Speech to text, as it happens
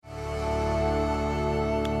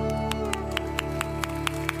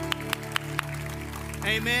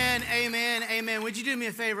Amen, amen, amen. Would you do me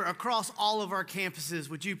a favor? Across all of our campuses,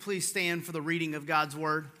 would you please stand for the reading of God's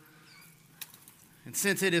word? And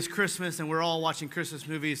since it is Christmas and we're all watching Christmas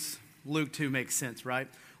movies, Luke 2 makes sense, right?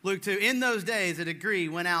 Luke 2, in those days a decree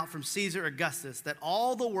went out from Caesar Augustus that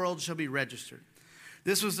all the world shall be registered.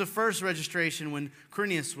 This was the first registration when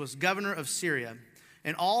Quirinius was governor of Syria,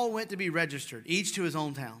 and all went to be registered, each to his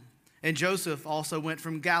own town. And Joseph also went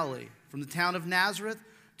from Galilee, from the town of Nazareth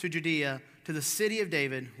to Judea, to the city of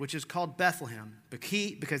David, which is called Bethlehem,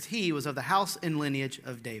 because he was of the house and lineage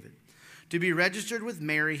of David, to be registered with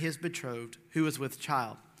Mary, his betrothed, who was with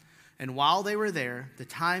child. And while they were there, the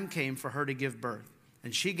time came for her to give birth.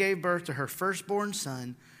 And she gave birth to her firstborn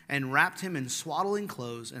son, and wrapped him in swaddling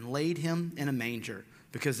clothes, and laid him in a manger,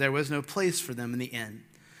 because there was no place for them in the inn.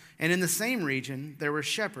 And in the same region there were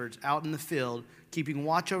shepherds out in the field, keeping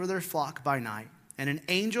watch over their flock by night. And an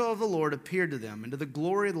angel of the Lord appeared to them, and the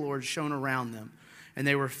glory of the Lord shone around them. And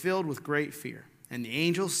they were filled with great fear. And the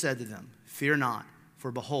angel said to them, "Fear not,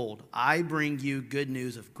 for behold, I bring you good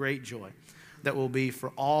news of great joy, that will be for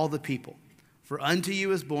all the people. For unto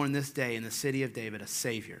you is born this day in the city of David a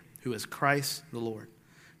Savior, who is Christ the Lord."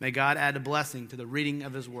 May God add a blessing to the reading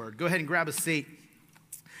of his word. Go ahead and grab a seat.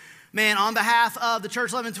 Man, on behalf of the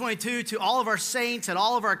Church 1122, to all of our saints at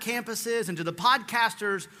all of our campuses, and to the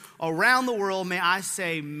podcasters around the world, may I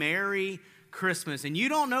say Merry Christmas. And you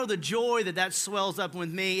don't know the joy that swells up with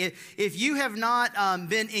me. If you have not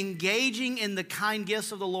been engaging in the kind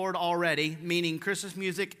gifts of the Lord already, meaning Christmas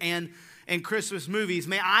music and Christmas movies,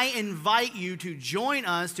 may I invite you to join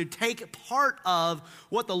us to take part of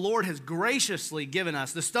what the Lord has graciously given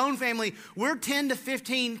us. The Stone family, we're 10 to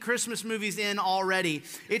 15 Christmas movies in already.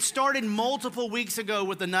 It started multiple weeks ago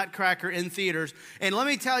with the Nutcracker in theaters. And let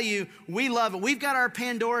me tell you, we love it. We've got our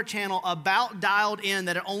Pandora channel about dialed in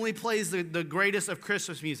that it only plays the greatest of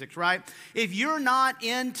Christmas music, right? If you're not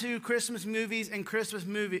into Christmas movies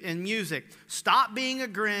and music, stop being a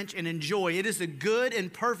Grinch and enjoy. It is the good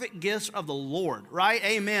and perfect gifts of the Lord, right?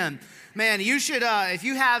 Amen. Man, you should, if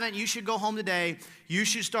you haven't, you should go home today. You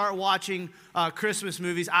should start watching Christmas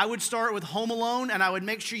movies. I would start with Home Alone, and I would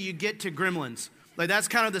make sure you get to Gremlins. Like, that's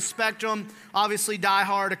kind of the spectrum. Obviously, Die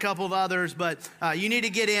Hard, a couple of others, but you need to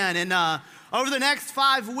get in. And over the next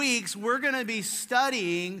 5 weeks, we're going to be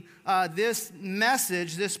studying this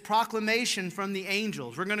message, this proclamation from the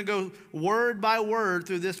angels. We're going to go word by word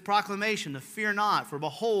through this proclamation, to fear not, for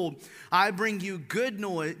behold, I bring you good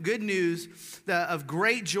news of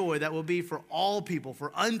great joy that will be for all people.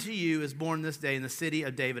 For unto you is born this day in the city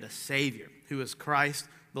of David a Savior, who is Christ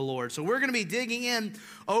the Lord. So we're going to be digging in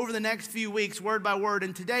over the next few weeks, word by word.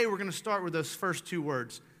 And today we're going to start with those first two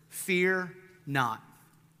words, fear not.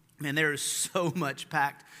 Man, there is so much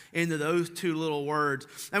packed into those two little words.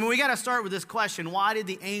 I mean, we got to start with this question. Why did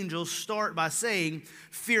the angels start by saying,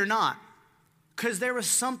 fear not? Because there was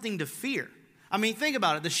something to fear. I mean, think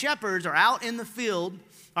about it. The shepherds are out in the field.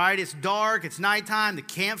 All right, it's dark, it's nighttime, the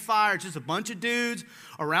campfire, it's just a bunch of dudes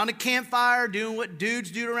around a campfire doing what dudes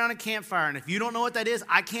do around a campfire. And if you don't know what that is,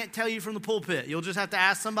 I can't tell you from the pulpit. You'll just have to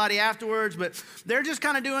ask somebody afterwards. But they're just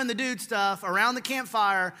kind of doing the dude stuff around the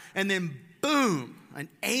campfire. And then, boom, an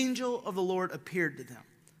angel of the Lord appeared to them.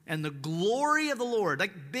 And the glory of the Lord,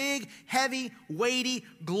 like big, heavy, weighty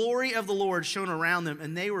glory of the Lord shone around them.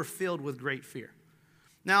 And they were filled with great fear.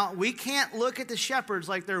 Now, we can't look at the shepherds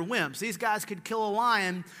like they're wimps. These guys could kill a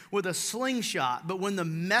lion with a slingshot. But when the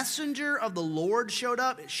messenger of the Lord showed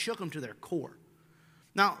up, it shook them to their core.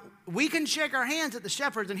 Now, we can shake our hands at the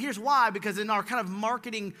shepherds, and here's why. Because in our kind of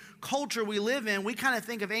marketing culture we live in, we kind of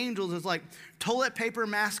think of angels as like toilet paper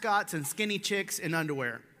mascots and skinny chicks in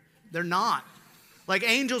underwear. They're not. Like,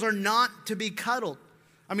 angels are not to be cuddled.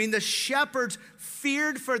 I mean, the shepherds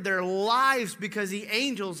feared for their lives because the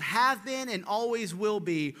angels have been and always will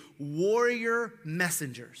be warrior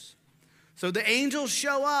messengers. So the angels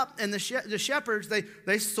show up, and the shepherds,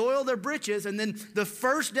 they soil their britches, and then the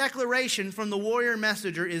first declaration from the warrior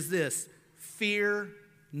messenger is this: fear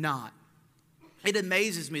not. It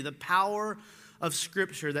amazes me, the power of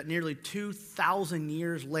Scripture, that nearly 2,000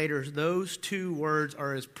 years later, those two words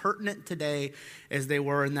are as pertinent today as they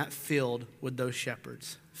were in that field with those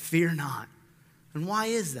shepherds. Fear not. And why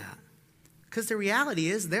is that? Because the reality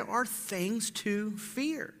is there are things to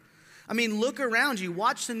fear. I mean, look around you,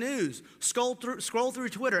 watch the news, scroll through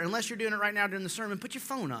Twitter. Unless you're doing it right now during the sermon, put your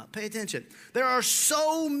phone up, pay attention. There are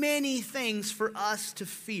so many things for us to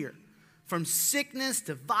fear. From sickness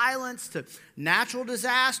to violence to natural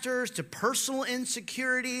disasters to personal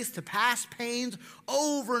insecurities to past pains,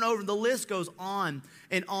 over and over. The list goes on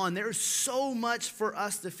and on. There is so much for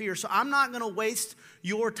us to fear. So I'm not going to waste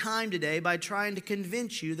your time today by trying to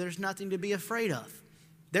convince you there's nothing to be afraid of.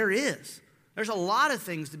 There is. There's a lot of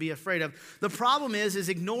things to be afraid of. The problem is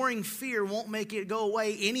ignoring fear won't make it go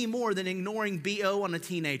away any more than ignoring BO on a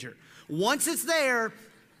teenager. Once it's there,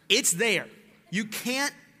 it's there. You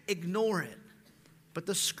can't ignore it. But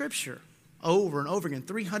the scripture, over and over again,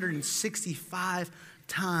 365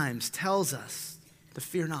 times, tells us to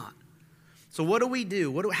fear not. So what do we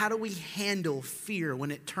do? How do we handle fear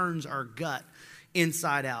when it turns our gut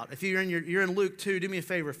inside out? If you're in Luke 2, do me a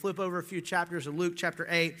favor, flip over a few chapters of Luke chapter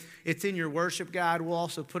 8. It's in your worship guide. We'll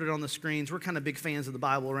also put it on the screens. We're kind of big fans of the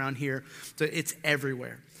Bible around here, so it's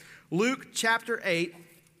everywhere. Luke chapter 8,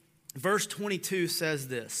 verse 22 says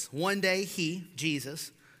this. One day he,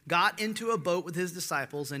 Jesus, got into a boat with his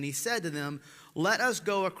disciples, and he said to them, "Let us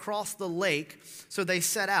go across the lake." So they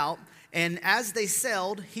set out, and as they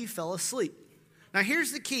sailed, he fell asleep. Now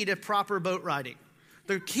here's the key to proper boat riding.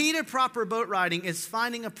 The key to proper boat riding is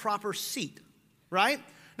finding a proper seat, right?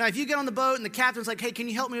 Now, if you get on the boat and the captain's like, "Hey, can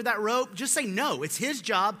you help me with that rope?" Just say no. It's his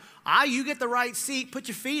job. You get the right seat, put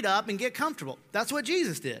your feet up, and get comfortable. That's what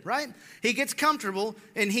Jesus did, right? He gets comfortable,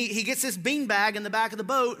 and he gets this beanbag in the back of the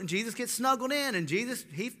boat, and Jesus gets snuggled in, and Jesus,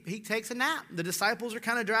 he takes a nap. The disciples are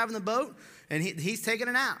kind of driving the boat, and he's taking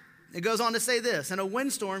a nap. It goes on to say this, "And a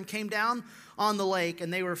windstorm came down on the lake,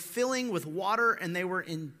 and they were filling with water, and they were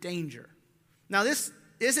in danger." Now, this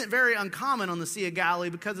isn't very uncommon on the Sea of Galilee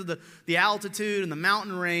because of the altitude and the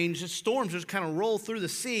mountain range. The storms just kind of roll through the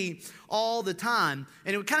sea all the time.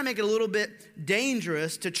 And it would kind of make it a little bit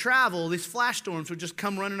dangerous to travel. These flash storms would just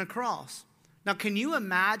come running across. Now, can you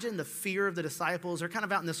imagine the fear of the disciples? They're kind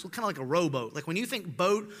of out in this, kind of like a rowboat. Like when you think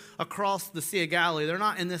boat across the Sea of Galilee, they're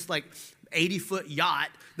not in this like 80-foot yacht.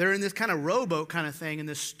 They're in this kind of rowboat kind of thing, and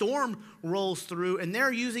this storm rolls through, and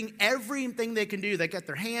they're using everything they can do. They got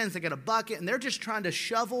their hands, they got a bucket, and they're just trying to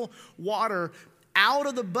shovel water out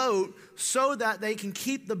of the boat so that they can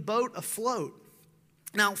keep the boat afloat.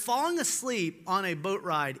 Now, falling asleep on a boat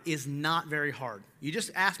ride is not very hard. You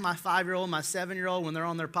just ask my 5-year-old, my 7-year-old when they're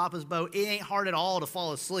on their papa's boat. It ain't hard at all to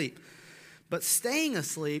fall asleep. But staying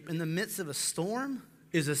asleep in the midst of a storm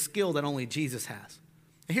is a skill that only Jesus has.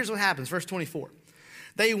 And here's what happens, verse 24.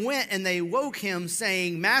 They went and they woke him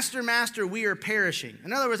saying, "Master, Master, we are perishing."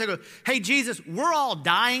 In other words, they go, "Hey, Jesus, we're all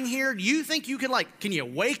dying here. Do you think you could can you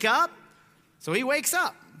wake up?" So he wakes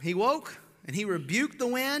up. He woke and he rebuked the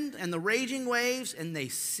wind and the raging waves, and they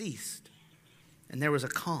ceased. And there was a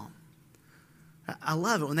calm. I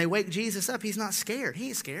love it. When they wake Jesus up, he's not scared. He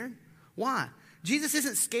ain't scared. Why? Jesus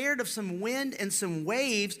isn't scared of some wind and some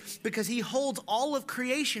waves because he holds all of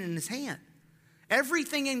creation in his hand.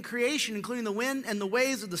 Everything in creation, including the wind and the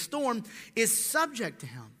waves of the storm, is subject to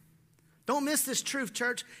him. Don't miss this truth,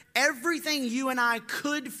 church. Everything you and I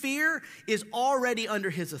could fear is already under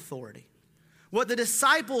his authority. What the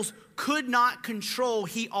disciples could not control,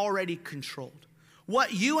 he already controlled.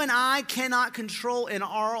 What you and I cannot control in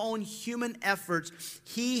our own human efforts,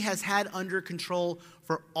 he has had under control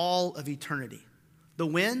for all of eternity. The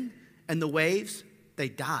wind and the waves, they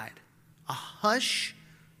died. A hush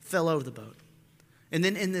fell over the boat. And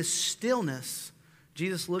then in this stillness,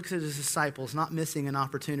 Jesus looks at his disciples, not missing an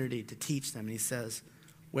opportunity to teach them. And he says,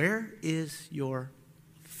 "Where is your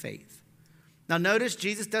faith?" Now notice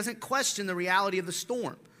Jesus doesn't question the reality of the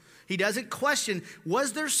storm. He doesn't question,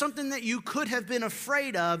 was there something that you could have been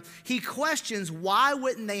afraid of? He questions, why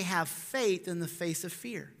wouldn't they have faith in the face of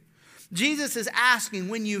fear? Jesus is asking,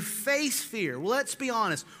 when you face fear, well, let's be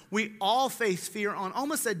honest, we all face fear on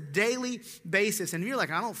almost a daily basis. And if you're like,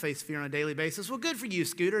 "I don't face fear on a daily basis," well, good for you,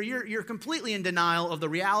 Scooter. You're completely in denial of the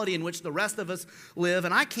reality in which the rest of us live,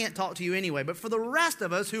 and I can't talk to you anyway. But for the rest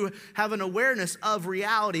of us who have an awareness of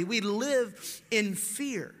reality, we live in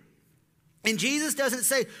fear. And Jesus doesn't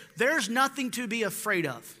say, there's nothing to be afraid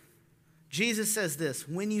of. Jesus says this,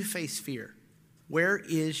 when you face fear, where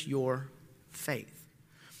is your faith?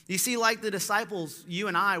 You see, like the disciples, you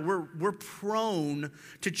and I, we're prone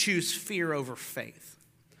to choose fear over faith.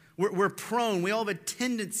 We're prone, we all have a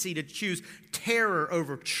tendency to choose terror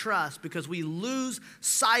over trust because we lose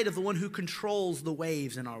sight of the one who controls the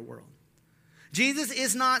waves in our world. Jesus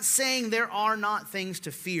is not saying there are not things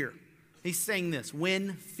to fear. He's saying this,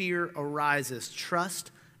 when fear arises,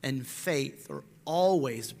 trust and faith are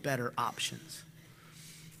always better options.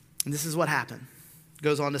 And this is what happened. It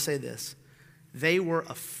goes on to say this. They were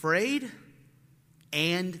afraid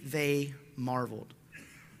and they marveled.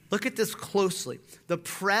 Look at this closely. The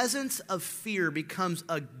presence of fear becomes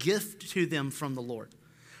a gift to them from the Lord.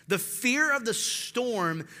 The fear of the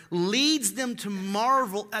storm leads them to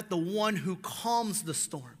marvel at the one who calms the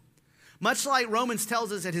storm. Much like Romans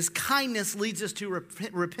tells us that his kindness leads us to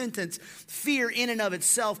repentance, fear in and of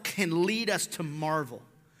itself can lead us to marvel.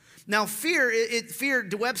 Now, fear,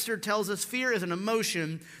 Webster tells us, fear is an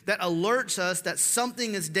emotion that alerts us that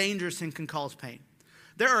something is dangerous and can cause pain.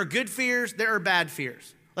 There are good fears, there are bad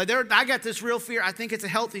fears. I got this real fear. I think it's a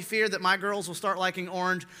healthy fear that my girls will start liking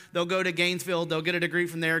orange. They'll go to Gainesville, they'll get a degree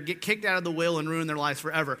from there, get kicked out of the will and ruin their lives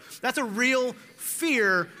forever. That's a real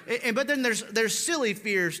fear. But then there's silly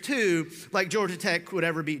fears too, like Georgia Tech would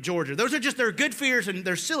ever beat Georgia. They're good fears and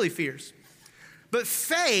they're silly fears. But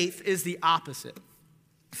faith is the opposite.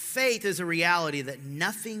 Faith is a reality that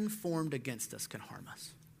nothing formed against us can harm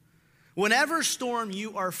us. Whatever storm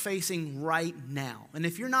you are facing right now, and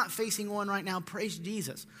if you're not facing one right now, praise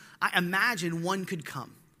Jesus. I imagine one could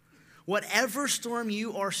come. Whatever storm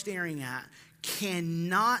you are staring at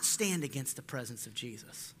cannot stand against the presence of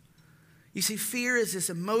Jesus. You see, fear is this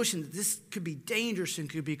emotion that this could be dangerous and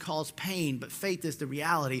could cause pain, but faith is the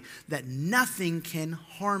reality that nothing can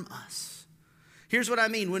harm us. Here's what I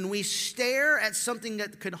mean. When we stare at something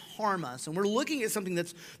that could harm us, and we're looking at something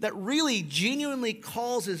that really genuinely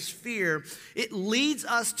causes fear, it leads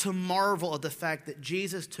us to marvel at the fact that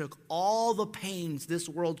Jesus took all the pains this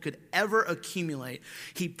world could ever accumulate.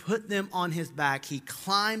 He put them on his back. He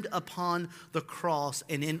climbed upon the cross,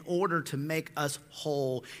 and in order to make us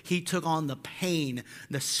whole, he took on the pain,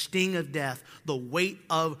 the sting of death, the weight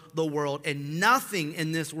of the world, and nothing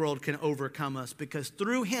in this world can overcome us, because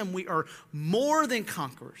through him we are more than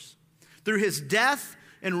conquerors. Through his death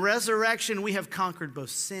and resurrection, we have conquered both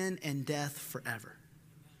sin and death forever.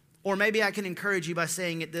 Or maybe I can encourage you by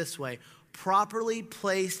saying it this way. Properly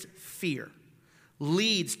placed fear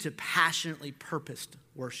leads to passionately purposed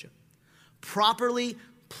worship. Properly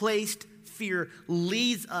placed fear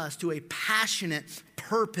leads us to a passionate,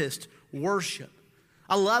 purposed worship.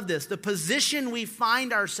 I love this. The position we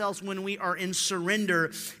find ourselves when we are in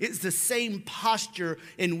surrender is the same posture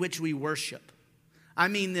in which we worship. I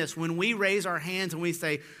mean this, when we raise our hands and we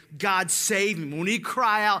say, God save me, when we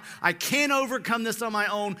cry out, I can't overcome this on my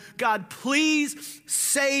own, God please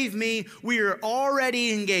save me, we are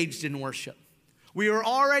already engaged in worship. We are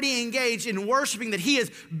already engaged in worshiping that he is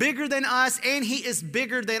bigger than us and he is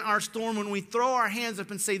bigger than our storm. When we throw our hands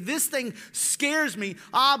up and say, this thing scares me,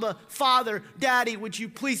 Abba, Father, Daddy, would you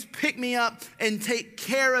please pick me up and take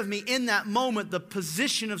care of me? In that moment, the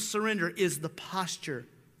position of surrender is the posture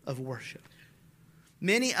of worship.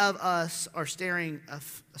 Many of us are staring a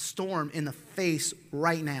storm in the face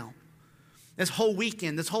right now. This whole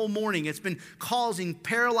weekend, this whole morning, it's been causing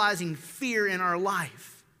paralyzing fear in our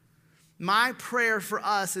life. My prayer for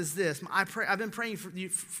us is this. I've been praying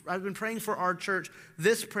for our church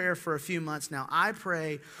this prayer for a few months now. I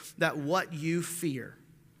pray that what you fear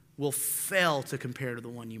will fail to compare to the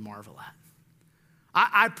one you marvel at.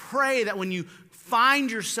 I pray that when you find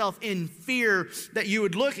yourself in fear, that you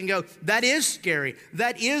would look and go, that is scary.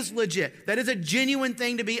 That is legit. That is a genuine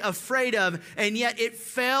thing to be afraid of. And yet it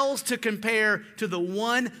fails to compare to the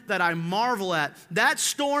one that I marvel at. That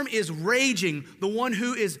storm is raging. The one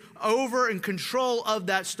who is over and control of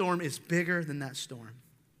that storm is bigger than that storm.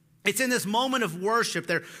 It's in this moment of worship.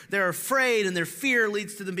 They're afraid, and their fear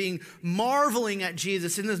leads to them being marveling at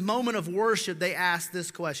Jesus. In this moment of worship, they ask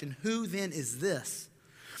this question: who then is this,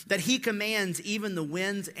 that he commands even the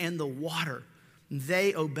winds and the water?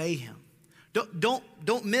 They obey him.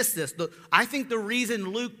 Don't miss this. I think the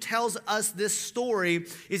reason Luke tells us this story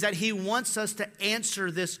is that he wants us to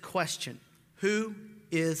answer this question: who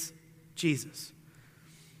is Jesus?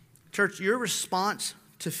 Church, your response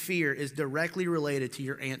to fear is directly related to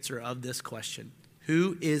your answer of this question: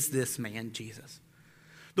 who is this man, Jesus?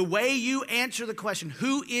 The way you answer the question,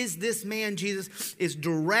 who is this man, Jesus, is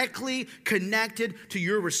directly connected to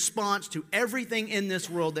your response to everything in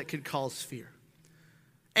this world that could cause fear.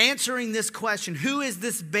 Answering this question, who is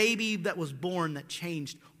this baby that was born that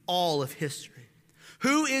changed all of history?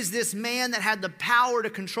 Who is this man that had the power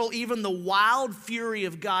to control even the wild fury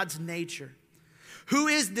of God's nature? Who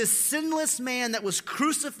is this sinless man that was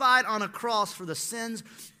crucified on a cross for the sins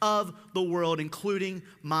of the world, including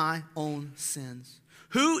my own sins?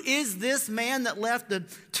 Who is this man that left the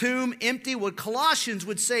tomb empty? Well, Colossians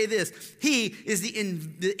would say this: he is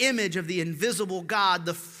the image of the invisible God,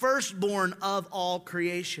 the firstborn of all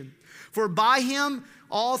creation. For by him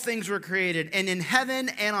all things were created, and in heaven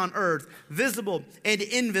and on earth, visible and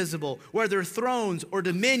invisible, whether thrones or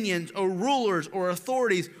dominions or rulers or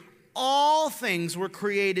authorities, all things were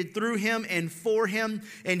created through him and for him,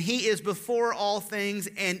 and he is before all things,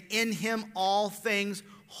 and in him all things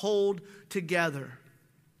hold together.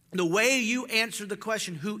 The way you answer the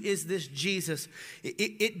question, who is this Jesus,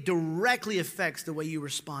 it directly affects the way you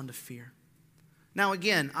respond to fear. Now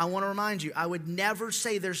again, I want to remind you, I would never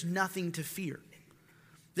say there's nothing to fear.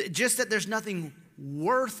 Just that there's nothing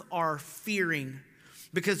worth our fearing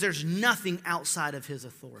because there's nothing outside of his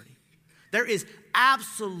authority. There is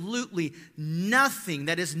absolutely nothing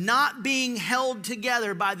that is not being held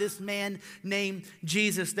together by this man named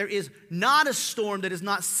Jesus. There is not a storm that is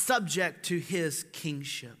not subject to his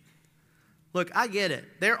kingship. Look, I get it.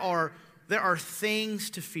 There are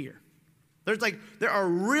things to fear. There are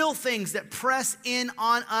real things that press in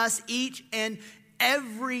on us each and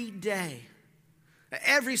every day.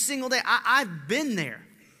 Every single day. I've been there.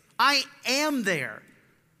 I am there.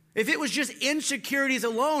 If it was just insecurities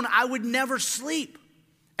alone, I would never sleep.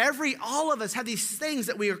 All of us have these things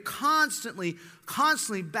that we are constantly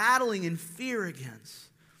battling in fear against.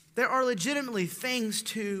 There are legitimately things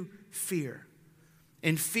to fear.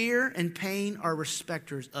 And fear and pain are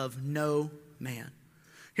respecters of no man.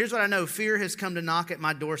 Here's what I know. Fear has come to knock at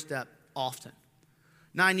my doorstep often.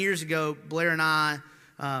 9 years ago, Blair and I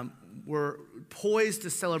were poised to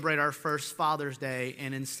celebrate our first Father's Day.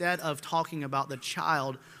 And instead of talking about the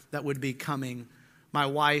child that would be coming, my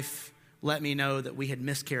wife let me know that we had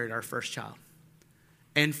miscarried our first child.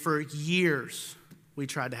 And for years, we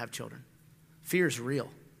tried to have children. Fear is real.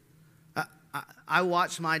 I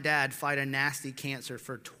watched my dad fight a nasty cancer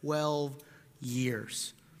for 12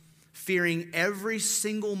 years, fearing every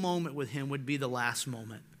single moment with him would be the last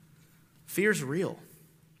moment. Fear's real.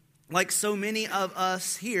 Like so many of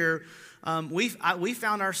us here, we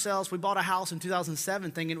found ourselves, we bought a house in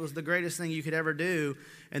 2007 thinking it was the greatest thing you could ever do.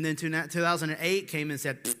 And then 2008 came and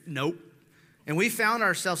said, nope. And we found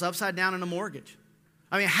ourselves upside down in a mortgage.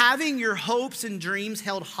 I mean, having your hopes and dreams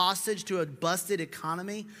held hostage to a busted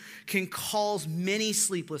economy can cause many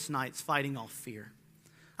sleepless nights fighting off fear.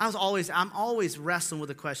 I'm always wrestling with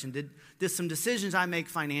the question, did some decisions I make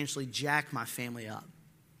financially jack my family up?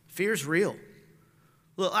 Fear's real.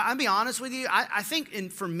 Look, I'll be honest with you. I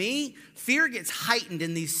think, for me, fear gets heightened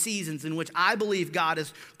in these seasons in which I believe God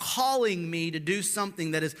is calling me to do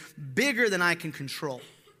something that is bigger than I can control.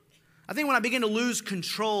 I think when I begin to lose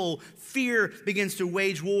control, fear begins to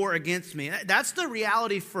wage war against me. That's the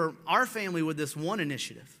reality for our family with this one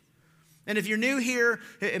initiative. And if you're new here,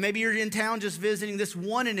 maybe you're in town just visiting, this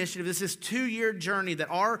one initiative, this 2-year journey that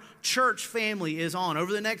our church family is on.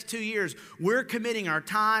 Over the next 2 years, we're committing our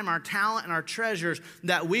time, our talent, and our treasures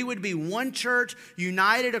that we would be one church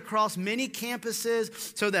united across many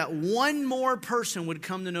campuses so that one more person would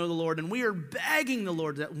come to know the Lord. And we are begging the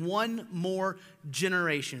Lord that one more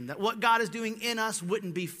generation, that what God is doing in us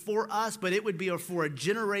wouldn't be for us, but it would be for a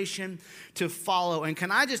generation to follow. And can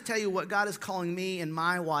I just tell you what God is calling me and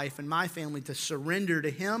my wife and my family to surrender to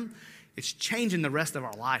Him? It's changing the rest of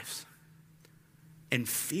our lives. And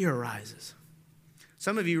fear arises.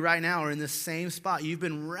 Some of you right now are in this same spot. You've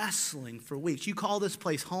been wrestling for weeks. You call this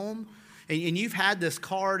place home, and you've had this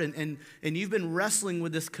card, and you've been wrestling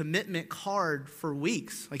with this commitment card for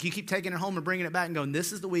weeks. Like you keep taking it home and bringing it back and going,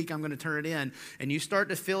 this is the week I'm going to turn it in. And you start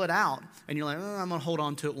to fill it out, and you're like, I'm going to hold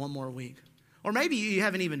on to it one more week. Or maybe you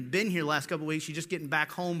haven't even been here the last couple of weeks. You're just getting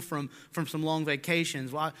back home from some long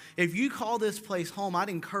vacations. Well, if you call this place home, I'd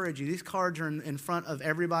encourage you. These cards are in front of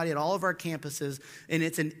everybody at all of our campuses, and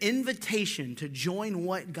it's an invitation to join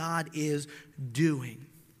what God is doing.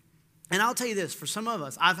 And I'll tell you this, for some of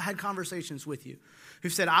us, I've had conversations with you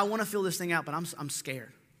who've said, I want to fill this thing out, but I'm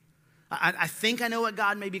scared. I think I know what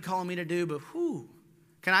God may be calling me to do, but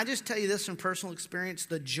can I just tell you this from personal experience?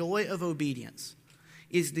 The joy of obedience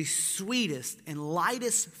is the sweetest and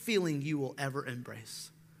lightest feeling you will ever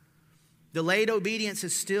embrace. Delayed obedience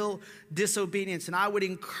is still disobedience, and I would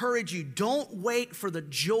encourage you, don't wait for the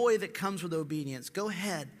joy that comes with obedience. Go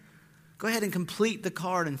ahead and complete the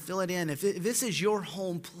card and fill it in. If this is your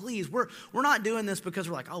home, please. We're not doing this because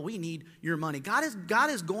we're like, we need your money. God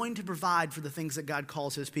is going to provide for the things that God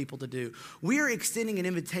calls His people to do. We are extending an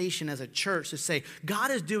invitation as a church to say,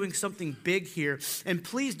 God is doing something big here, and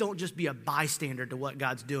please don't just be a bystander to what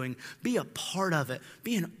God's doing. Be a part of it.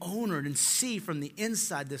 Be an owner and see from the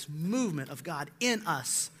inside this movement of God in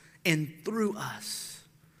us and through us.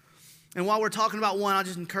 And while we're talking about one, I'll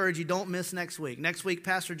just encourage you, don't miss next week. Next week,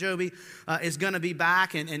 Pastor Joby is going to be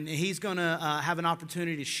back, and he's going to have an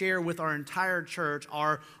opportunity to share with our entire church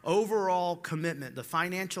our overall commitment, the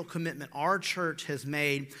financial commitment our church has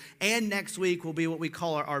made. And next week will be what we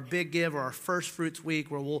call our Big Give, or our First Fruits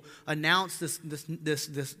Week, where we'll announce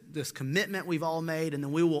this commitment we've all made, and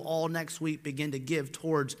then we will all next week begin to give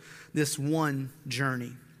towards this one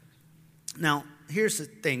journey. Now, here's the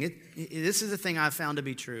thing. This is the thing I've found to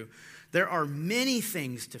be true. There are many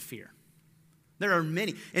things to fear. There are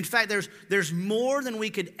many. In fact, there's more than we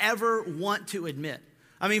could ever want to admit.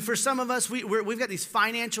 I mean, for some of us, we've got these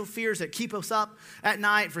financial fears that keep us up at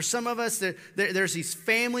night. For some of us, there's these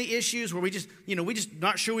family issues where we just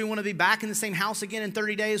not sure we want to be back in the same house again in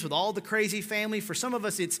 30 days with all the crazy family. For some of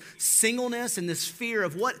us, it's singleness and this fear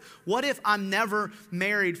of what if I'm never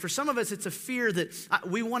married? For some of us, it's a fear that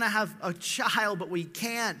we want to have a child, but we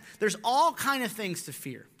can't. There's all kind of things to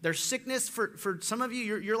fear. There's sickness. For some of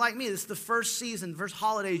you, you're like me. This is the first season, first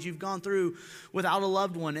holidays you've gone through without a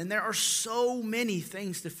loved one. And there are so many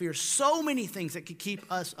things to fear, so many things that could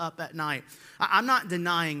keep us up at night. I'm not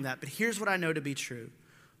denying that, but here's what I know to be true.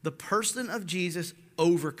 The person of Jesus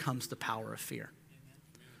overcomes the power of fear.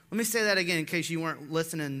 Let me say that again in case you weren't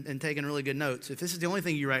listening and taking really good notes. If this is the only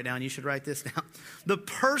thing you write down, you should write this down. The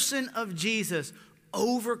person of Jesus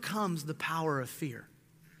overcomes the power of fear.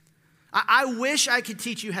 I wish I could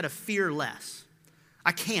teach you how to fear less.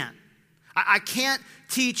 I can't. I can't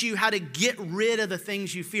teach you how to get rid of the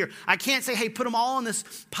things you fear. I can't say, hey, put them all on this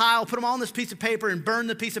pile, put them all on this piece of paper and burn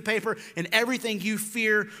the piece of paper and everything you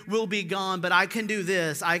fear will be gone. But I can do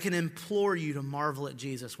this. I can implore you to marvel at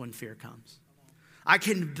Jesus when fear comes. I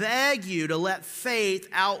can beg you to let faith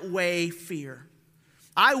outweigh fear.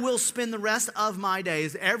 I will spend the rest of my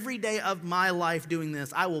days, every day of my life doing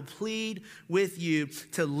this. I will plead with you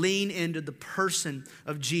to lean into the person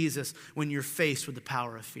of Jesus when you're faced with the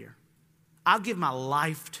power of fear. I'll give my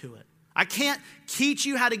life to it. I can't teach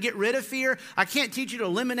you how to get rid of fear. I can't teach you to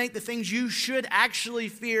eliminate the things you should actually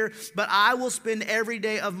fear, but I will spend every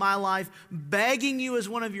day of my life begging you as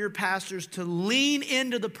one of your pastors to lean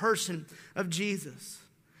into the person of Jesus.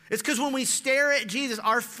 It's because when we stare at Jesus,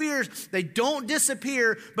 our fears, they don't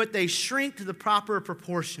disappear, but they shrink to the proper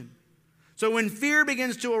proportion. So when fear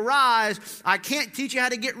begins to arise, I can't teach you how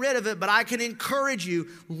to get rid of it, but I can encourage you,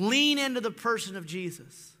 lean into the person of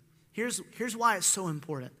Jesus. Here's why it's so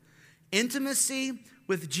important. Intimacy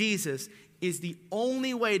with Jesus is the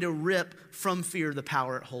only way to rip from fear the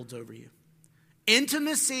power it holds over you.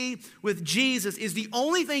 Intimacy with Jesus is the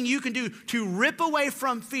only thing you can do to rip away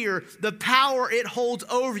from fear the power it holds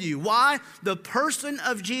over you. Why? The person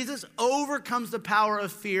of Jesus overcomes the power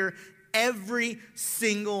of fear every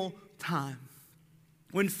single time.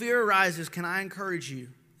 When fear arises, can I encourage you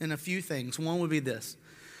in a few things? One would be this: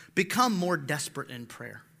 become more desperate in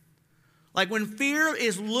prayer. Like when fear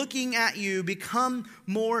is looking at you, become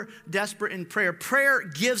more desperate in prayer. Prayer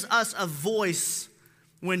gives us a voice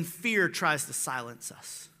when fear tries to silence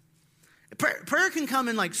us. Prayer can come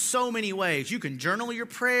in like so many ways. You can journal your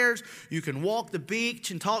prayers. You can walk the beach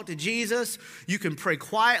and talk to Jesus. You can pray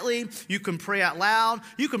quietly. You can pray out loud.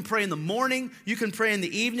 You can pray in the morning. You can pray in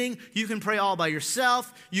the evening. You can pray all by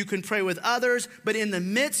yourself. You can pray with others. But in the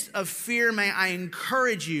midst of fear, may I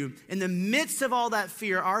encourage you, in the midst of all that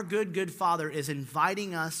fear, our good Father is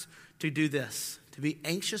inviting us to do this, to be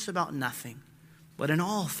anxious about nothing, but in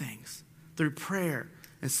all things, through prayer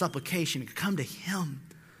and supplication, come to Him.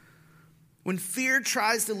 When fear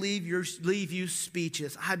tries to leave you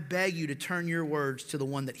speechless, I beg you to turn your words to the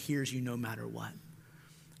one that hears you no matter what.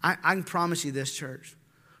 I can promise you this, church.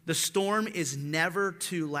 The storm is never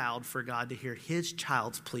too loud for God to hear His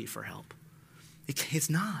child's plea for help. It's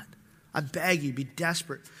not. I beg you, be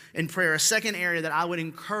desperate in prayer. A second area that I would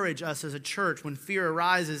encourage us as a church when fear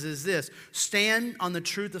arises is this: stand on the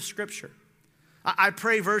truth of Scripture. I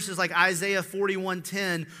pray verses like Isaiah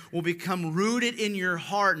 41:10 will become rooted in your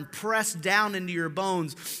heart and pressed down into your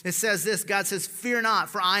bones. It says this: God says, "Fear not,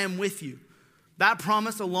 for I am with you." That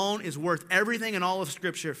promise alone is worth everything in all of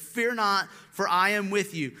Scripture. Fear not, for I am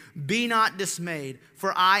with you. Be not dismayed,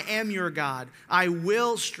 for I am your God. I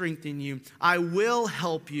will strengthen you. I will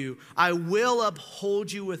help you. I will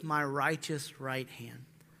uphold you with my righteous right hand.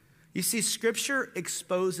 You see, Scripture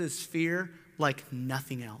exposes fear like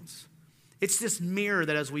nothing else. It's this mirror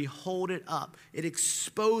that as we hold it up, it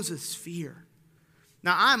exposes fear.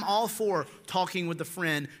 Now, I'm all for talking with a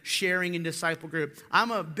friend, sharing in disciple group. I'm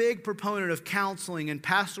a big proponent of counseling and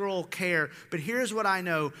pastoral care, but here's what I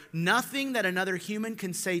know. Nothing that another human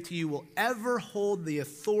can say to you will ever hold the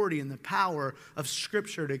authority and the power of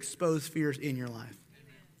Scripture to expose fears in your life.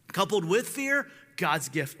 Coupled with fear, God's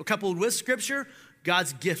gift. Coupled with Scripture,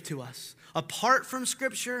 God's gift to us. Apart from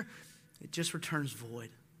Scripture, it just returns void.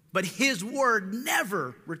 But His word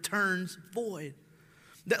never returns void.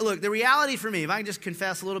 Look, the reality for me, if I can just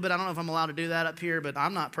confess a little bit, I don't know if I'm allowed to do that up here, but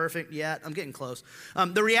I'm not perfect yet. I'm getting close.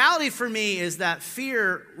 The reality for me is that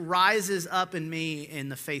fear rises up in me in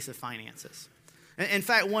the face of finances. In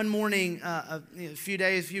fact, one morning, a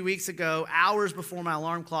few weeks ago, hours before my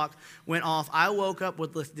alarm clock went off, I woke up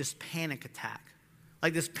with this panic attack.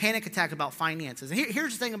 Like this panic attack about finances. And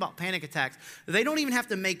here's the thing about panic attacks. They don't even have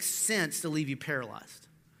to make sense to leave you paralyzed.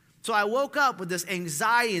 So I woke up with this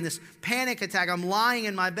anxiety and this panic attack. I'm lying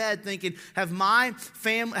in my bed thinking, have my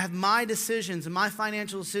decisions and my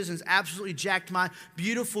financial decisions absolutely jacked my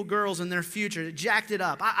beautiful girls and their future? It jacked it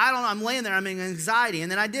up. I don't know. I'm laying there. I'm in anxiety.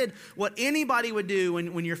 And then I did what anybody would do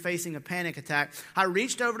when you're facing a panic attack. I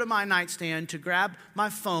reached over to my nightstand to grab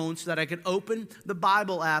my phone so that I could open the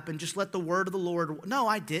Bible app and just let the word of the Lord. No,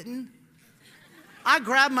 I didn't. I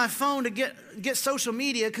grabbed my phone to get social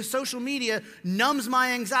media because social media numbs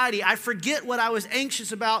my anxiety. I forget what I was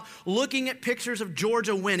anxious about looking at pictures of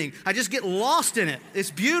Georgia winning. I just get lost in it.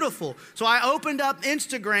 It's beautiful. So I opened up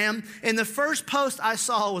Instagram, and the first post I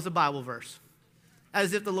saw was a Bible verse.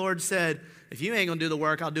 As if the Lord said, if you ain't going to do the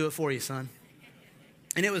work, I'll do it for you, son.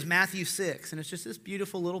 And it was Matthew 6, and it's just this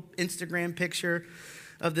beautiful little Instagram picture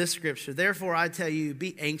of this scripture. Therefore, I tell you,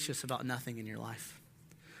 be anxious about nothing in your life.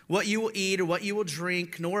 What you will eat or what you will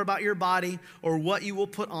drink, nor about your body or what you will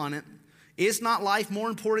put on it. Is not life more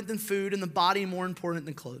important than food and the body more important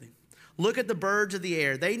than clothing? Look at the birds of the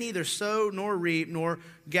air. They neither sow nor reap nor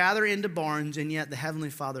gather into barns, and yet the Heavenly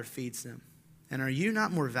Father feeds them. And are you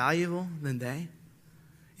not more valuable than they?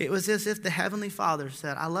 It was as if the Heavenly Father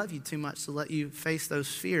said, I love you too much to let you face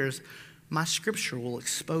those fears. My scripture will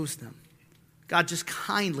expose them. God just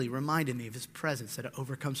kindly reminded me of his presence that it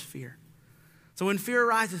overcomes fear. So when fear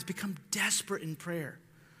arises, become desperate in prayer.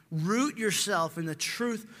 Root yourself in the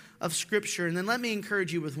truth of Scripture. And then let me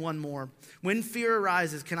encourage you with one more. When fear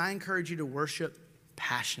arises, can I encourage you to worship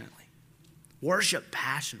passionately? Worship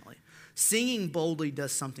passionately. Singing boldly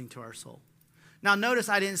does something to our soul. Now notice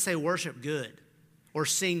I didn't say worship good or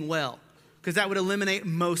sing well, because that would eliminate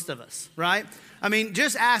most of us, right? I mean,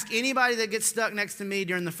 just ask anybody that gets stuck next to me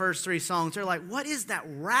during the first 3 songs. They're like, what is that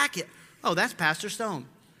racket? Oh, that's Pastor Stone.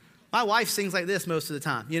 My wife sings like this most of the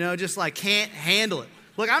time, just like can't handle it.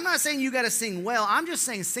 Look, I'm not saying you got to sing well. I'm just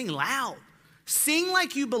saying sing loud. Sing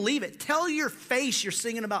like you believe it. Tell your face you're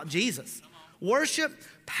singing about Jesus. Worship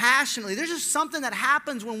passionately. There's just something that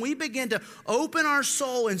happens when we begin to open our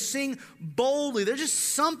soul and sing boldly. There's just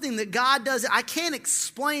something that God does. I can't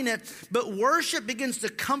explain it, but worship begins to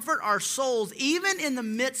comfort our souls even in the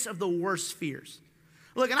midst of the worst fears.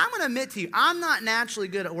 Look, and I'm going to admit to you, I'm not naturally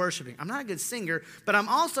good at worshiping. I'm not a good singer, but I'm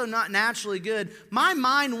also not naturally good. My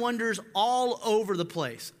mind wanders all over the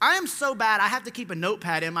place. I am so bad, I have to keep a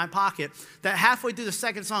notepad in my pocket that halfway through the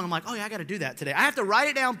second song, I'm like, oh yeah, I got to do that today. I have to write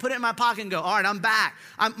it down, put it in my pocket and go, all right, I'm back.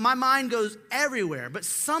 My mind goes everywhere, but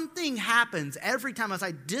something happens every time as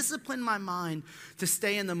I discipline my mind to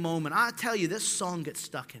stay in the moment. I tell you, this song gets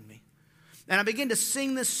stuck in me. And I begin to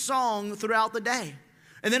sing this song throughout the day.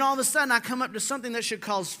 And then all of a sudden I come up to something that should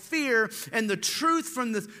cause fear, and the truth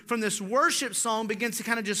from this worship song begins to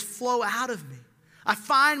kind of just flow out of me. I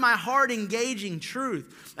find my heart engaging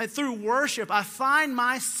truth. And through worship, I find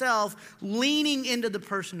myself leaning into the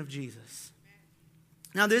person of Jesus.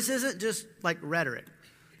 Now, this isn't just like rhetoric.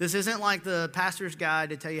 This isn't like the pastor's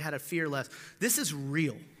guide to tell you how to fear less. This is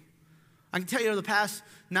real. I can tell you over the past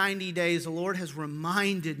 90 days, the Lord has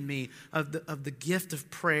reminded me of the gift of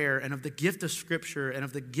prayer and of the gift of Scripture and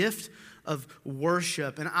of the gift of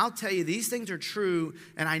worship. And I'll tell you, these things are true,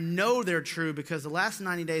 and I know they're true because the last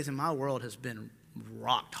 90 days in my world has been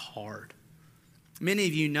rocked hard. Many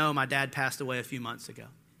of you know my dad passed away a few months ago.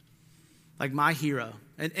 Like my hero.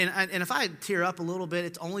 And if I tear up a little bit,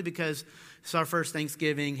 it's only because it's our first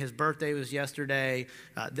Thanksgiving. His birthday was yesterday.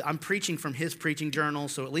 I'm preaching from his preaching journal,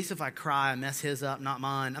 so at least if I cry, I mess his up, not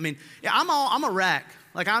mine. I mean, yeah, I'm a wreck.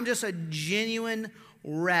 Like I'm just a genuine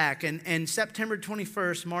wreck. And September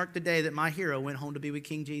 21st marked the day that my hero went home to be with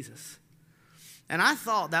King Jesus. And I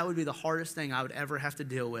thought that would be the hardest thing I would ever have to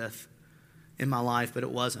deal with in my life, but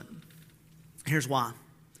it wasn't. Here's why.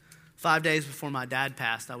 5 days before my dad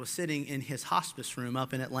passed, I was sitting in his hospice room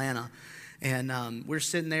up in Atlanta. And we're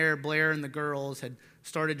sitting there. Blair and the girls had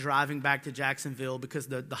started driving back to Jacksonville because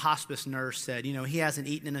the hospice nurse said, he hasn't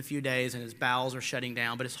eaten in a few days and his bowels are shutting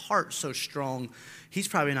down, but his heart's so strong, he's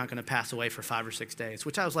probably not going to pass away for 5 or 6 days.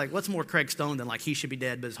 Which I was like, what's more Craig Stone than like he should be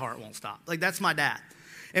dead, but his heart won't stop? Like that's my dad.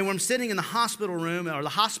 And when I'm sitting in the hospital room or the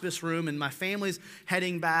hospice room and my family's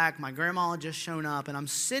heading back, my grandma had just shown up and I'm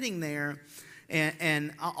sitting there.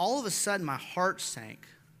 And all of a sudden, my heart sank,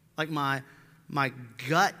 like my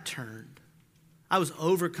gut turned. I was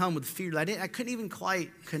overcome with fear. I couldn't even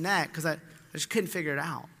quite connect because I just couldn't figure it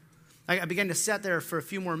out. I began to sit there for a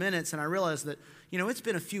few more minutes, and I realized that, it's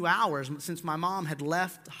been a few hours since my mom had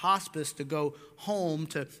left hospice to go home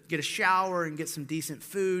to get a shower and get some decent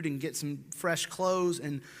food and get some fresh clothes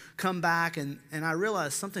and come back, and I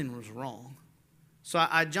realized something was wrong. So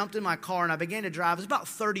I jumped in my car and I began to drive. It was about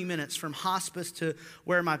 30 minutes from hospice to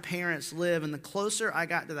where my parents live. And the closer I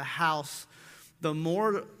got to the house, the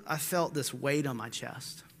more I felt this weight on my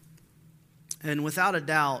chest. And without a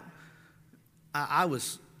doubt, I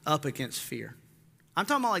was up against fear. I'm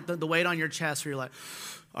talking about like the weight on your chest where you're like,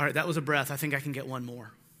 all right, that was a breath. I think I can get one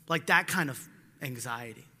more. Like that kind of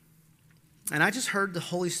anxiety. And I just heard the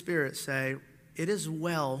Holy Spirit say, it is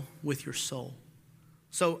well with your soul.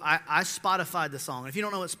 So I Spotified the song. If you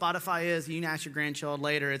don't know what Spotify is, you can ask your grandchild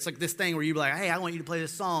later. It's like this thing where you be like, hey, I want you to play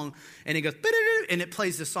this song. And it goes, and it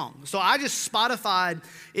plays this song. So I just Spotified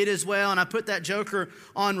It Is Well, and I put that joker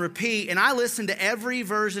on repeat. And I listened to every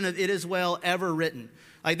version of It Is Well ever written.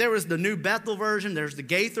 Like there was the New Bethel version. There's the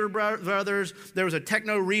Gaither brothers. There was a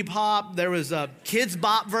techno repop. There was a Kids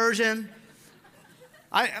Bop version.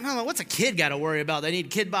 I don't know, what's a kid got to worry about? They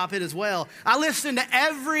need Kid Bop It Is Well. I listened to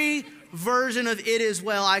every version of It Is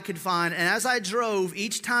Well I could find. And as I drove,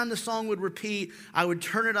 each time the song would repeat, I would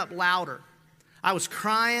turn it up louder. I was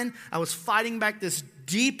crying. I was fighting back this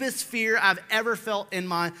deepest fear I've ever felt in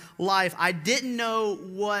my life. I didn't know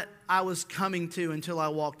what I was coming to until I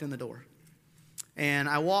walked in the door. And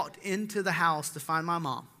I walked into the house to find my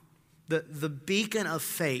mom, the beacon of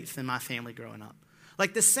faith in my family growing up.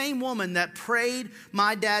 Like the same woman that prayed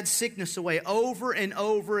my dad's sickness away over and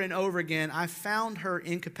over and over again, I found her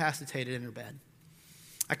incapacitated in her bed.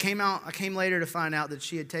 I came later to find out that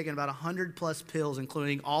she had taken about 100 plus pills,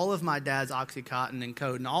 including all of my dad's Oxycontin and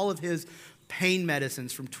Codeine, all of his pain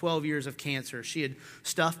medicines from 12 years of cancer. She had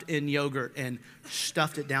stuffed in yogurt and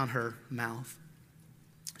stuffed it down her mouth.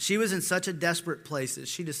 She was in such a desperate place that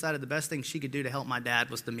she decided the best thing she could do to help my dad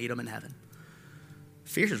was to meet him in heaven.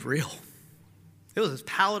 Fear is real. It was as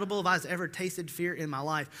palatable as I've ever tasted fear in my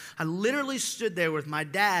life. I literally stood there with my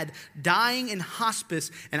dad dying in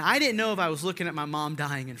hospice, and I didn't know if I was looking at my mom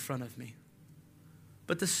dying in front of me.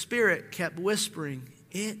 But the Spirit kept whispering,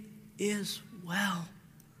 it is well.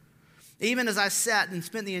 Even as I sat and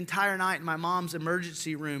spent the entire night in my mom's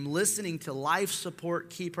emergency room listening to life support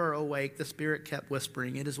keep her awake, the Spirit kept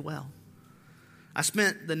whispering, it is well. I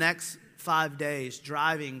spent the next 5 days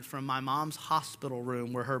driving from my mom's hospital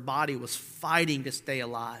room where her body was fighting to stay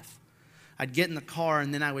alive. I'd get in the car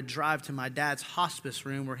and then I would drive to my dad's hospice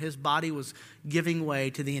room where his body was giving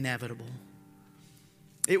way to the inevitable.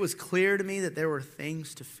 It was clear to me that there were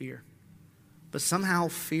things to fear, but somehow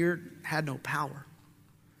fear had no power.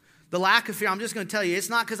 The lack of fear, I'm just going to tell you,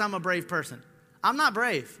 it's not because I'm a brave person. I'm not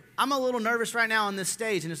brave. I'm a little nervous right now on this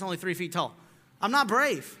stage and it's only 3 feet tall. I'm not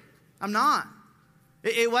brave. I'm not.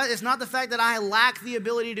 It's not the fact that I lack the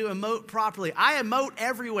ability to emote properly. I emote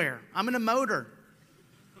everywhere. I'm an emoter.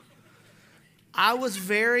 I was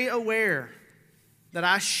very aware that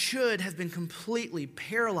I should have been completely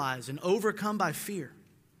paralyzed and overcome by fear.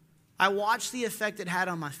 I watched the effect it had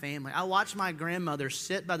on my family. I watched my grandmother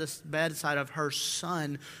sit by the bedside of her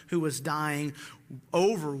son who was dying,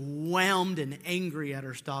 overwhelmed and angry at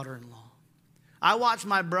her daughter-in-law. I watched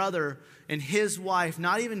my brother and his wife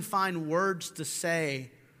not even find words to say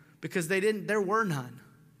because there were none.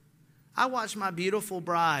 I watched my beautiful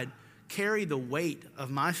bride carry the weight of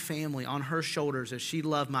my family on her shoulders as she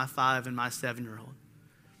loved my 5 and my 7-year-old.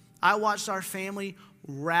 I watched our family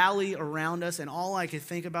rally around us, and all I could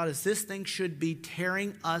think about is this thing should be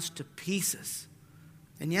tearing us to pieces.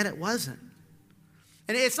 And yet it wasn't.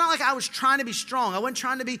 And it's not like I was trying to be strong. I wasn't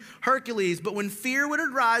trying to be Hercules, but when fear would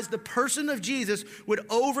arise, the person of Jesus would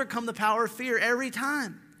overcome the power of fear every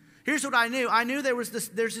time. Here's what I knew. I knew there's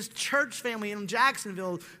this church family in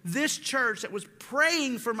Jacksonville, this church that was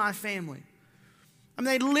praying for my family. I mean,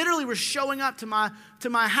 they literally were showing up to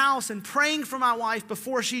my house and praying for my wife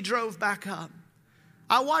before she drove back up.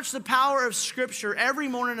 I watched the power of Scripture every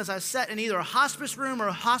morning as I sat in either a hospice room or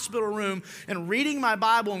a hospital room and reading my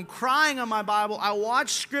Bible and crying on my Bible. I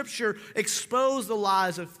watched Scripture expose the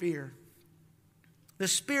lies of fear. The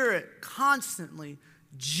Spirit constantly,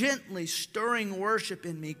 gently stirring worship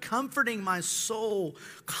in me, comforting my soul,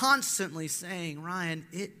 constantly saying, Ryan,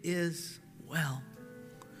 it is well.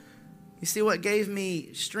 You see, what gave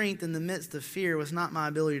me strength in the midst of fear was not my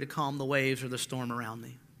ability to calm the waves or the storm around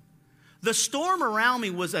me. The storm around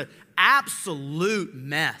me was an absolute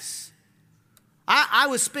mess. I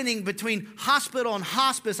was spinning between hospital and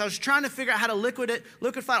hospice. I was trying to figure out how to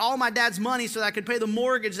liquefy all my dad's money so that I could pay the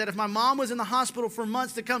mortgage, that if my mom was in the hospital for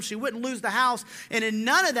months to come, she wouldn't lose the house. And in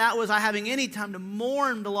none of that was I having any time to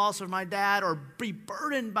mourn the loss of my dad or be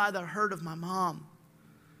burdened by the hurt of my mom.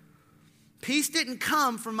 Peace didn't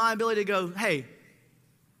come from my ability to go, hey,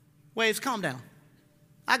 waves, calm down.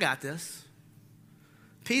 I got this.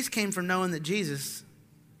 Peace came from knowing that Jesus,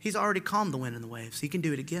 he's already calmed the wind and the waves. He can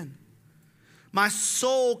do it again. My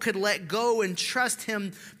soul could let go and trust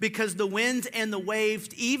him because the winds and the waves,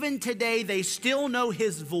 even today, they still know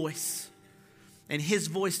his voice. and his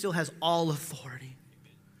voice still has all authority.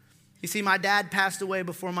 You see, my dad passed away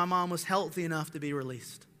before my mom was healthy enough to be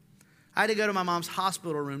released. I had to go to my mom's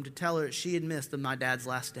hospital room to tell her that she had missed my dad's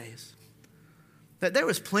last days. That there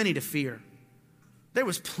was plenty to fear. There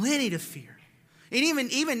was plenty to fear.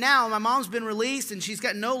 And even now, my mom's been released and she's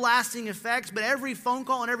got no lasting effects, but every phone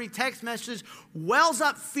call and every text message wells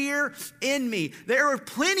up fear in me. There are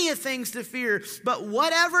plenty of things to fear, but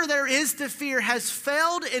whatever there is to fear has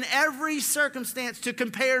failed in every circumstance to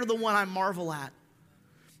compare to the one I marvel at.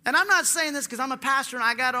 And I'm not saying this because I'm a pastor and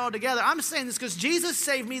I got it all together. I'm saying this because Jesus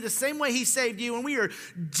saved me the same way he saved you, and we are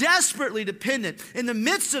desperately dependent in the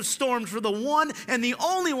midst of storms for the one and the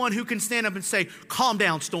only one who can stand up and say, calm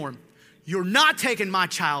down, storm. You're not taking my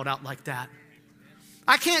child out like that.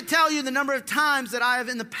 I can't tell you the number of times that I have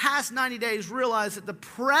in the past 90 days realized that the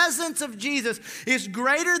presence of Jesus is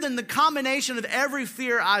greater than the combination of every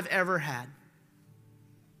fear I've ever had.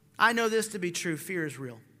 I know this to be true. Fear is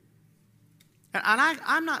real. And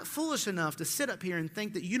I'm not foolish enough to sit up here and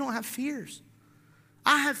think that you don't have fears.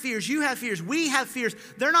 I have fears. You have fears. We have fears.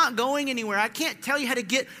 They're not going anywhere. I can't tell you how to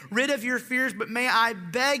get rid of your fears, but may I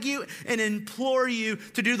beg you and implore you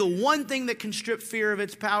to do the one thing that can strip fear of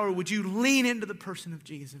its power. Would you lean into the person of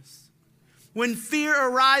Jesus? When fear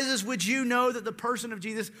arises, would you know that the person of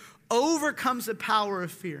Jesus overcomes the power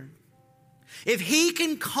of fear? If he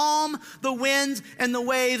can calm the winds and the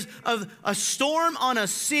waves of a storm on a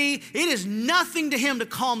sea, it is nothing to him to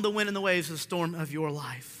calm the wind and the waves of the storm of your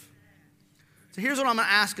life. So here's what I'm going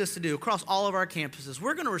to ask us to do across all of our campuses.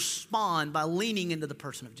 We're going to respond by leaning into the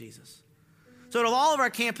person of Jesus. So out of all of our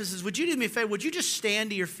campuses, would you do me a favor? Would you just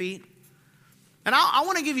stand to your feet? And I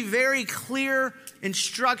want to give you very clear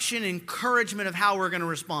instruction, encouragement of how we're going to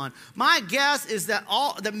respond. My guess is that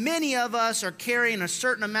many of us are carrying a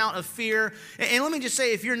certain amount of fear. And let me just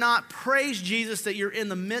say, if you're not, praise Jesus that you're in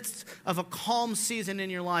the midst of a calm season in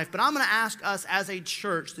your life. But I'm going to ask us as a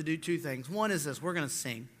church to do two things. One is this: we're going to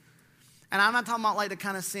sing. And I'm not talking about like the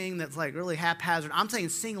kind of sing that's like really haphazard. I'm saying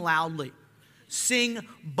sing loudly. Sing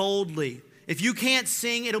boldly. If you can't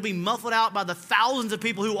sing, it'll be muffled out by the thousands of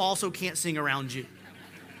people who also can't sing around you.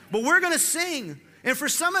 But we're going to sing. And for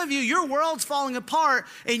some of you, your world's falling apart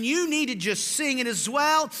and you need to just sing. It is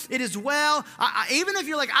well. It is well. Even if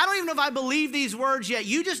you're like, I don't even know if I believe these words yet,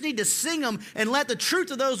 you just need to sing them and let the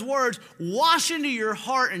truth of those words wash into your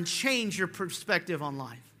heart and change your perspective on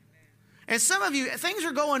life. And some of you, things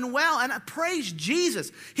are going well, and I praise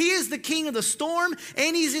Jesus. He is the king of the storm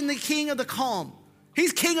and he's in the king of the calm.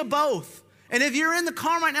 He's king of both. And if you're in the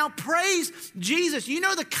calm right now, praise Jesus. You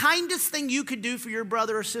know the kindest thing you could do for your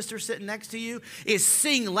brother or sister sitting next to you is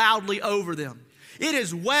sing loudly over them. It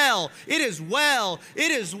is well, it is well,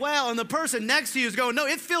 it is well. And the person next to you is going, no,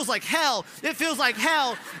 it feels like hell. It feels like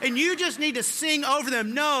hell. And you just need to sing over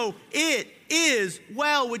them. No, it is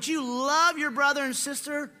well. Would you love your brother and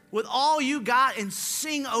sister with all you got and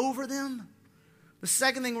sing over them? The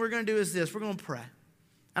second thing we're going to do is this. We're going to pray.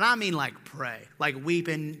 And I mean like pray, like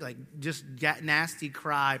weeping, like just nasty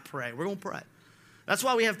cry, pray. We're going to pray. That's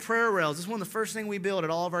why we have prayer rails. This is one of the first things we build at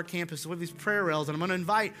all of our campuses. We have these prayer rails, and I'm going to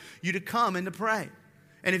invite you to come and to pray.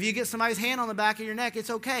 And if you get somebody's hand on the back of your neck, it's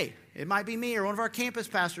okay. It might be me or one of our campus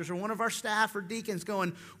pastors or one of our staff or deacons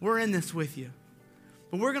going, we're in this with you.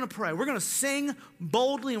 But we're going to pray. We're going to sing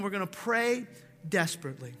boldly, and we're going to pray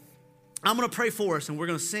desperately. I'm going to pray for us, and we're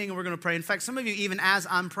going to sing, and we're going to pray. In fact, some of you, even as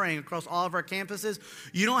I'm praying across all of our campuses,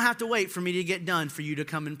 you don't have to wait for me to get done for you to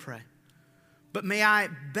come and pray. But may I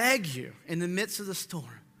beg you, in the midst of the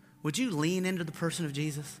storm, would you lean into the person of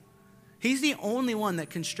Jesus? He's the only one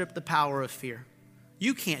that can strip the power of fear.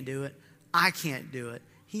 You can't do it. I can't do it.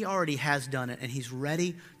 He already has done it, and he's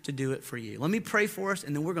ready to do it for you. Let me pray for us,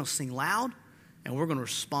 and then we're going to sing loud, and we're going to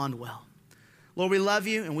respond well. Lord, we love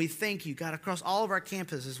you and we thank you, God, across all of our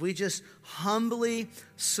campuses. We just humbly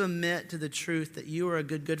submit to the truth that you are a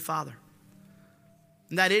good, good Father.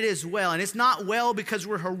 And that it is well. And it's not well because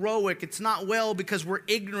we're heroic. It's not well because we're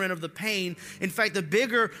ignorant of the pain. In fact, the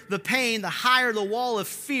bigger the pain, the higher the wall of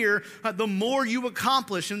fear, the more you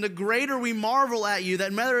accomplish. And the greater we marvel at you,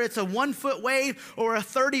 that whether it's a 1-foot wave or a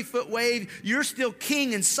 30-foot wave, you're still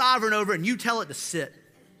king and sovereign over it, and you tell it to sit.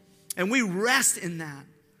 And we rest in that.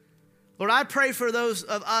 Lord, I pray for those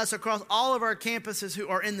of us across all of our campuses who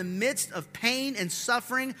are in the midst of pain and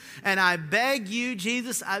suffering. And I beg you,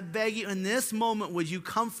 Jesus, I beg you in this moment, would you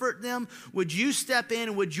comfort them? Would you step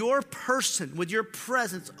in? Would your person, would your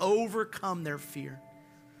presence overcome their fear?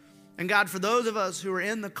 And God, for those of us who are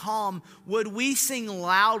in the calm, would we sing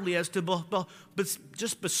loudly as to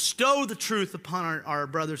just bestow the truth upon our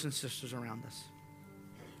brothers and sisters around us?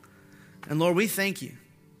 And Lord, we thank you.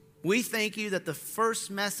 We thank you that the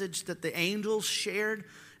first message that the angels shared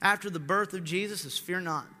after the birth of Jesus is fear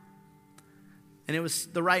not. And it was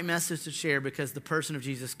the right message to share because the person of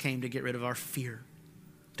Jesus came to get rid of our fear,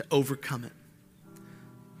 to overcome it.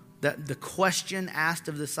 That the question asked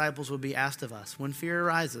of the disciples will be asked of us. When fear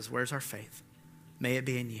arises, where's our faith? May it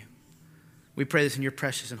be in you. We pray this in your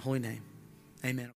precious and holy name. Amen.